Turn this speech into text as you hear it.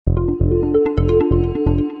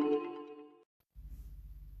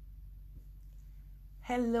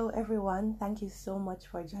Hello, everyone. Thank you so much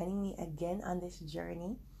for joining me again on this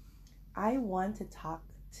journey. I want to talk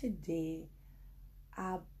today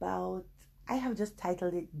about, I have just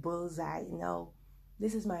titled it Bullseye. Now,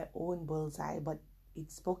 this is my own bullseye, but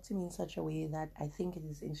it spoke to me in such a way that I think it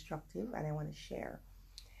is instructive and I want to share.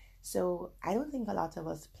 So, I don't think a lot of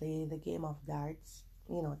us play the game of darts,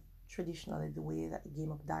 traditionally the way that the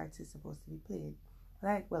game of darts is supposed to be played.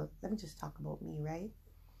 Right? Well, let me just talk about me, right?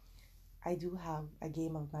 I do have a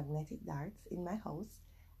game of magnetic darts in my house,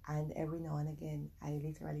 and every now and again, I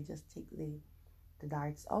literally just take the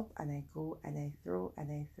darts up and I go and I throw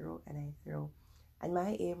and I throw and I throw. And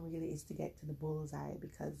my aim really is to get to the bullseye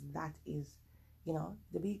because that is,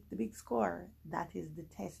 the big score. That is the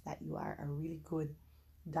test that you are a really good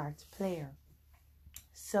darts player.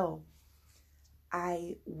 So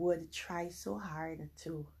I would try so hard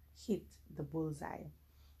to hit the bullseye.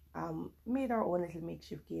 Made our own little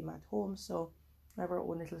makeshift game at home, so we have our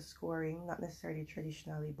own little scoring, not necessarily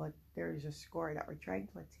traditionally, but there is a score that we're trying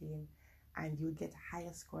to attain, and you would get a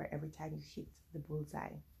higher score every time you hit the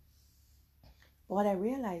bullseye. What I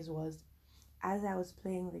realized was, as I was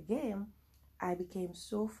playing the game, I became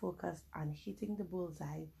so focused on hitting the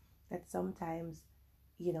bullseye that sometimes,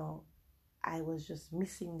 you know, I was just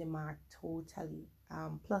missing the mark totally.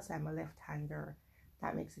 Plus, I'm a left-hander.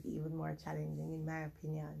 That makes it even more challenging, in my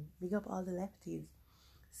opinion. Big up all the lefties.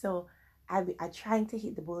 So I trying to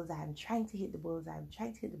hit the bullseye. I'm trying to hit the bullseye. I'm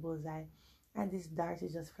trying to hit the bullseye, and this dart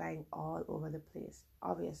is just flying all over the place.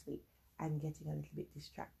 Obviously, I'm getting a little bit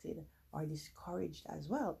distracted or discouraged as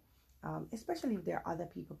well, especially if there are other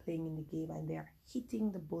people playing in the game and they're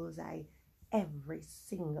hitting the bullseye every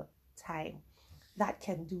single time. That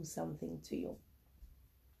can do something to you.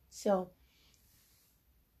 So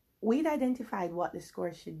we'd identified what the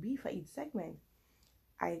score should be for each segment.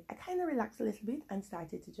 I kind of relaxed a little bit and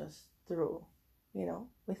started to just throw,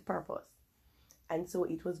 with purpose. And so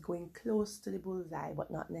it was going close to the bullseye,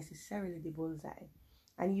 but not necessarily the bullseye.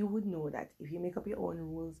 And you would know that if you make up your own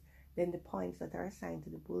rules, then the points that are assigned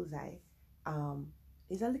to the bullseye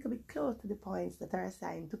is a little bit close to the points that are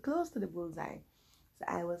assigned to close to the bullseye. So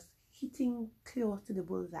I was hitting close to the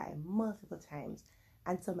bullseye multiple times.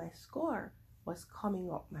 And so my score was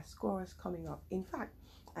coming up. My score was coming up. In fact,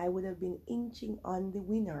 I would have been inching on the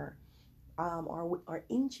winner or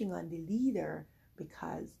inching on the leader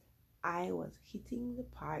because I was hitting the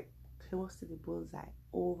part close to the bullseye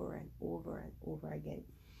over and over and over again.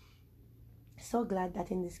 So glad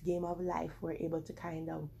that in this game of life we're able to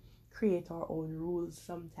kind of create our own rules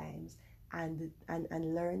sometimes and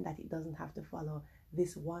learn that it doesn't have to follow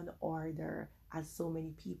this one order as so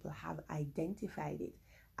many people have identified it.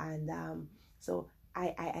 And so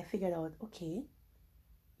I figured out, okay,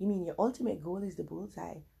 you mean your ultimate goal is the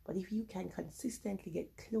bullseye, but if you can consistently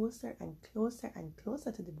get closer and closer and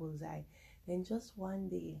closer to the bullseye, then just one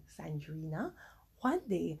day, Sandrina, one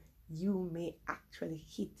day you may actually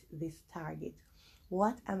hit this target.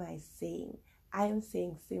 What am I saying? I am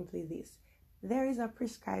saying simply this. There is a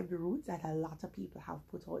prescribed route that a lot of people have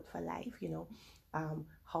put out for life,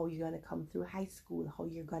 how you're going to come through high school, how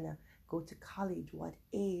you're going to go to college, what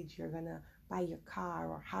age you're going to buy your car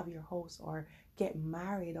or have your house or get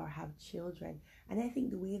married or have children. And I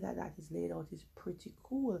think the way that that is laid out is pretty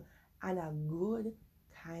cool and a good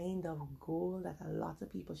kind of goal that a lot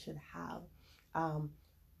of people should have.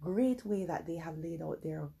 Great way that they have laid out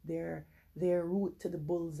their route to the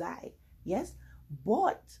bullseye. Yes,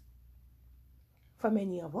 but for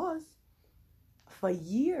many of us, for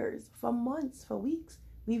years, for months, for weeks,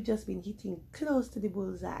 we've just been hitting close to the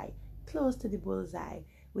bullseye, close to the bullseye.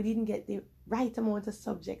 We didn't get the right amount of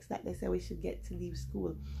subjects that they said we should get to leave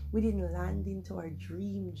school. We didn't land into our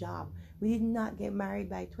dream job. We did not get married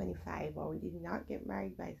by 25 or we did not get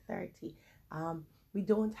married by 30. We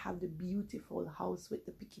don't have the beautiful house with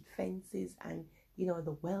the picket fences and,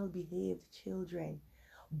 the well-behaved children.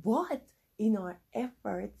 But in our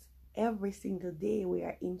efforts, every single day we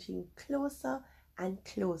are inching closer and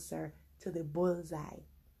closer to the bullseye.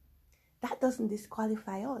 That doesn't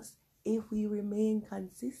disqualify us. If we remain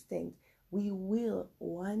consistent, we will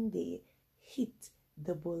one day hit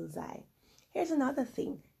the bullseye. Here's another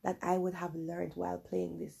thing that I would have learned while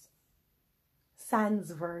playing this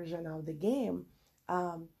sans version of the game.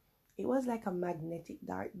 It was like a magnetic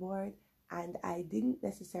dartboard, and I didn't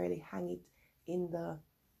necessarily hang it in the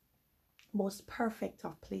most perfect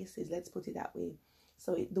of places, let's put it that way.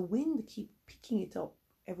 So the wind keep picking it up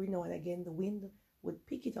every now and again. The wind would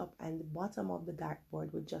pick it up and the bottom of the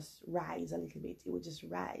dartboard would just rise a little bit. It would just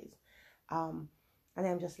rise. And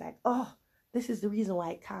I'm just like, oh, this is the reason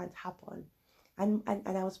why it can't happen. And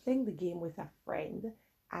I was playing the game with a friend,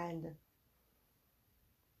 and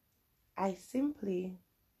I simply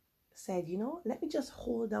said, let me just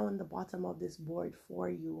hold down the bottom of this board for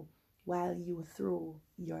you while you throw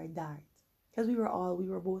your dart. Because we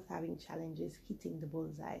were both having challenges hitting the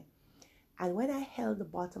bullseye. And when I held the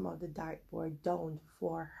bottom of the dartboard down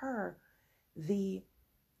for her, the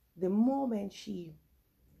moment she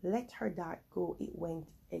let her dart go, it went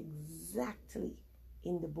exactly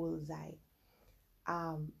in the bullseye.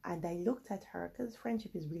 And I looked at her, because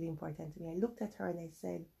friendship is really important to me. I looked at her and I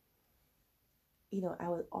said, I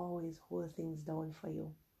will always hold things down for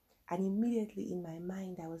you. And immediately in my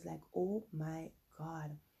mind, I was like, oh my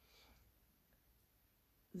God.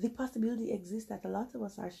 The possibility exists that a lot of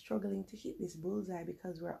us are struggling to hit this bullseye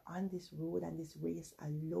because we're on this road and this race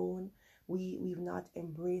alone. We've not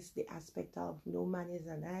embraced the aspect of no man is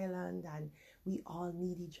an island, and we all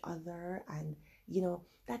need each other, and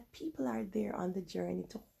that people are there on the journey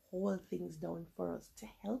to hold things down for us, to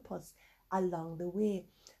help us along the way.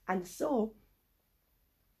 And so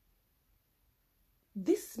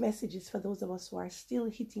this message is for those of us who are still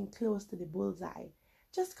hitting close to the bullseye.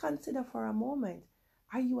 Just consider for a moment,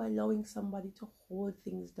 are you allowing somebody to hold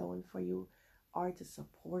things down for you, or to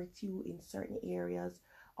support you in certain areas,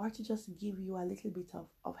 or to just give you a little bit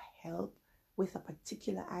of help with a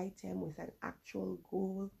particular item, with an actual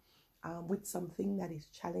goal, with something that is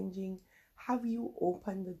challenging? Have you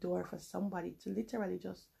opened the door for somebody to literally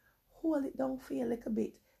just hold it down for you a little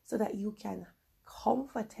bit so that you can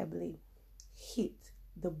comfortably hit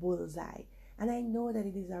the bullseye? And I know that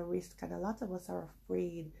it is a risk, and a lot of us are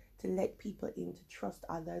afraid to let people in, to trust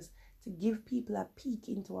others, to give people a peek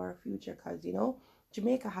into our future, because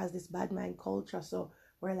Jamaica has this bad mind culture. So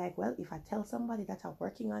we're like, well, if I tell somebody that I'm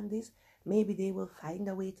working on this, maybe they will find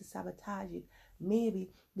a way to sabotage it.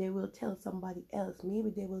 Maybe they will tell somebody else.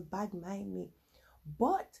 Maybe they will bad mind me.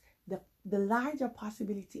 But the larger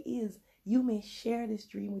possibility is you may share this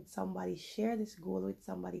dream with somebody, share this goal with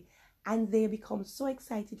somebody, and they become so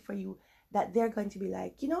excited for you that they're going to be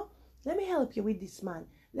like, let me help you with this, man.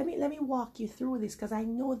 Let me walk you through this, because I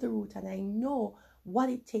know the route and I know what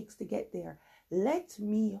it takes to get there. Let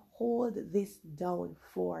me hold this down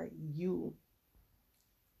for you.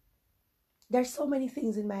 There's so many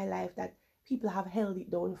things in my life that people have held it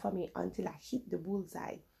down for me until I hit the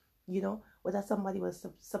bullseye. Whether somebody was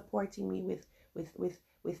supporting me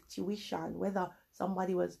with tuition, whether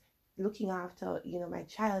somebody was looking after my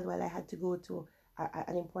child while I had to go to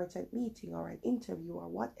an important meeting or an interview or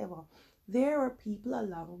whatever. There are people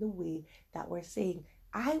along the way that were saying,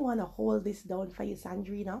 I want to hold this down for you,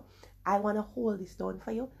 Sandrina. I want to hold this down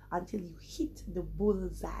for you until you hit the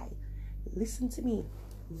bullseye. Listen to me.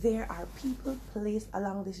 There are people placed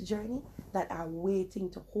along this journey that are waiting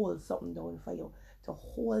to hold something down for you, to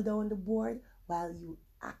hold down the board while you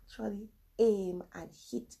actually aim and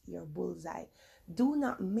hit your bullseye. Do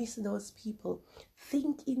not miss those people.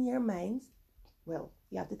 Think in your minds. Well,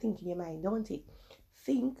 you have to think in your mind, don't it?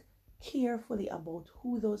 Think carefully about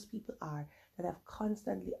who those people are that have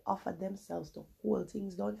constantly offered themselves to hold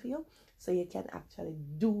things down for you, so you can actually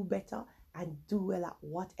do better and do well at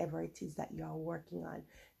whatever it is that you're working on.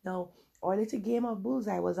 Now, our little game of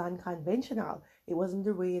bullseye was unconventional. It wasn't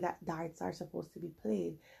the way that darts are supposed to be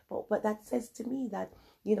played. But that says to me that,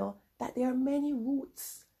 that there are many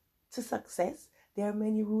routes to success. There are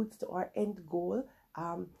many routes to our end goal.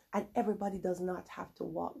 And everybody does not have to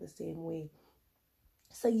walk the same way.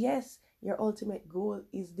 So yes, your ultimate goal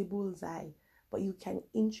is the bullseye, but you can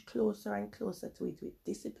inch closer and closer to it with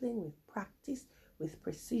discipline, with practice, with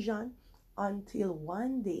precision, until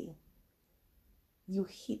one day you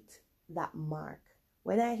hit that mark.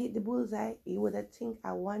 When I hit the bullseye, you would have think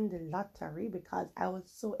I won the lottery, because I was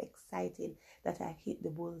so excited that I hit the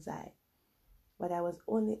bullseye. But I was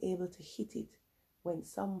only able to hit it when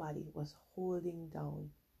somebody was holding down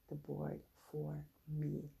the board for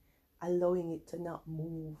me, allowing it to not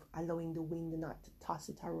move, allowing the wind not to toss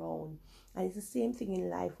it around. And it's the same thing in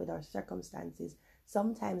life with our circumstances.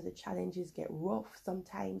 Sometimes the challenges get rough.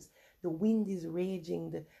 Sometimes the wind is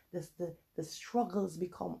raging. The struggles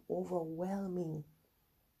become overwhelming.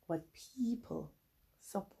 But people,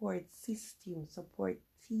 support system, support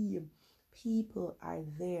team, people are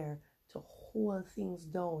there to hold things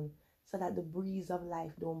down so that the breeze of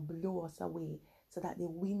life don't blow us away, so that the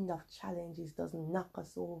wind of challenges doesn't knock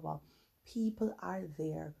us over. People are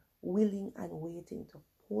there willing and waiting to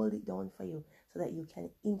hold it down for you so that you can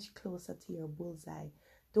inch closer to your bullseye.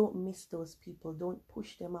 Don't miss those people. Don't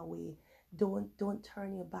push them away. Don't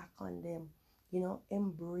turn your back on them.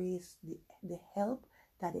 Embrace the help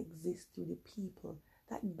that exists through the people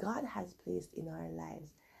that God has placed in our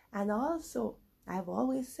lives. And also, I've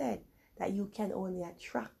always said that you can only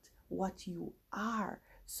attract what you are.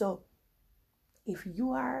 So If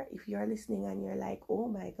you're listening and you're like, oh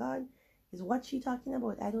my God, is what she talking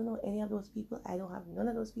about? I don't know any of those people. I don't have none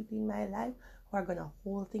of those people in my life who are gonna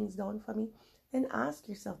hold things down for me. Then ask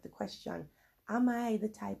yourself the question, am I the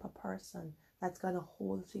type of person that's gonna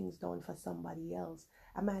hold things down for somebody else?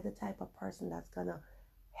 Am I the type of person that's gonna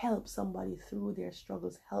help somebody through their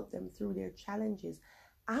struggles, help them through their challenges?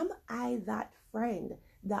 Am I that friend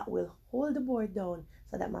that will hold the board down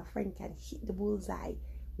so that my friend can hit the bullseye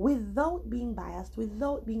without being biased,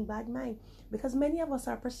 without being bad mind? Because many of us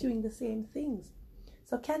are pursuing the same things.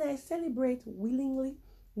 So can I celebrate willingly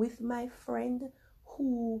with my friend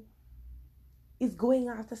who is going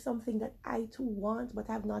after something that I too want but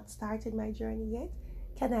have not started my journey yet?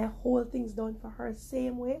 Can I hold things down for her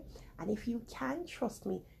same way? And if you can, trust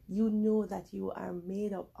me, you know that you are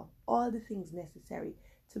made up of all the things necessary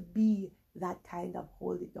to be that kind of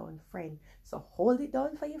hold it down friend. So hold it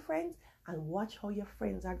down for your friends and watch how your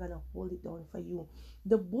friends are going to hold it down for you.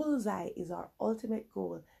 The bullseye is our ultimate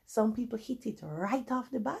goal. Some people hit it right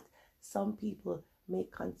off the bat. Some people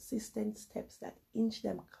make consistent steps that inch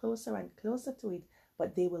them closer and closer to it,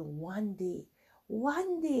 but they will one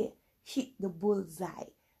day hit the bullseye.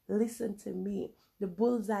 Listen to me. The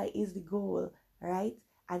bullseye is the goal, right?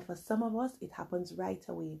 And for some of us, it happens right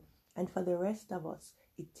away. And for the rest of us,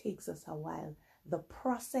 it takes us a while. The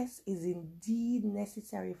process is indeed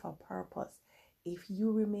necessary for purpose. If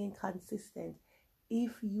you remain consistent,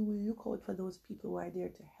 if you look out for those people who are there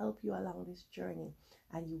to help you along this journey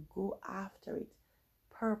and you go after it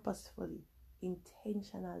purposefully,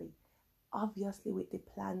 intentionally, obviously with the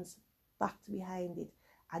plans backed behind it,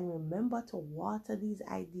 and remember to water these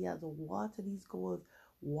ideas, water these goals,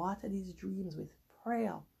 water these dreams with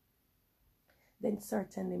prayer, then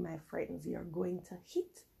certainly, my friends, you're going to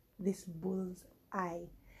hit this bull's eye.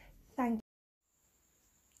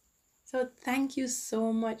 Thank you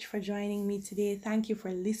so much for joining me today. Thank you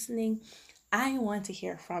for listening. I want to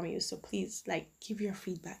hear from you. So please, give your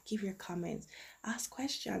feedback, give your comments, ask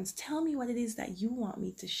questions. Tell me what it is that you want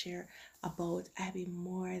me to share about. I'll be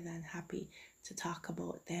more than happy to talk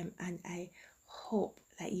about them. And I hope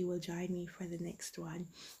that you will join me for the next one.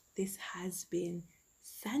 This has been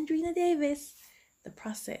Sandrina Davis. The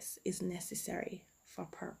process is necessary for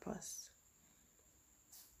purpose.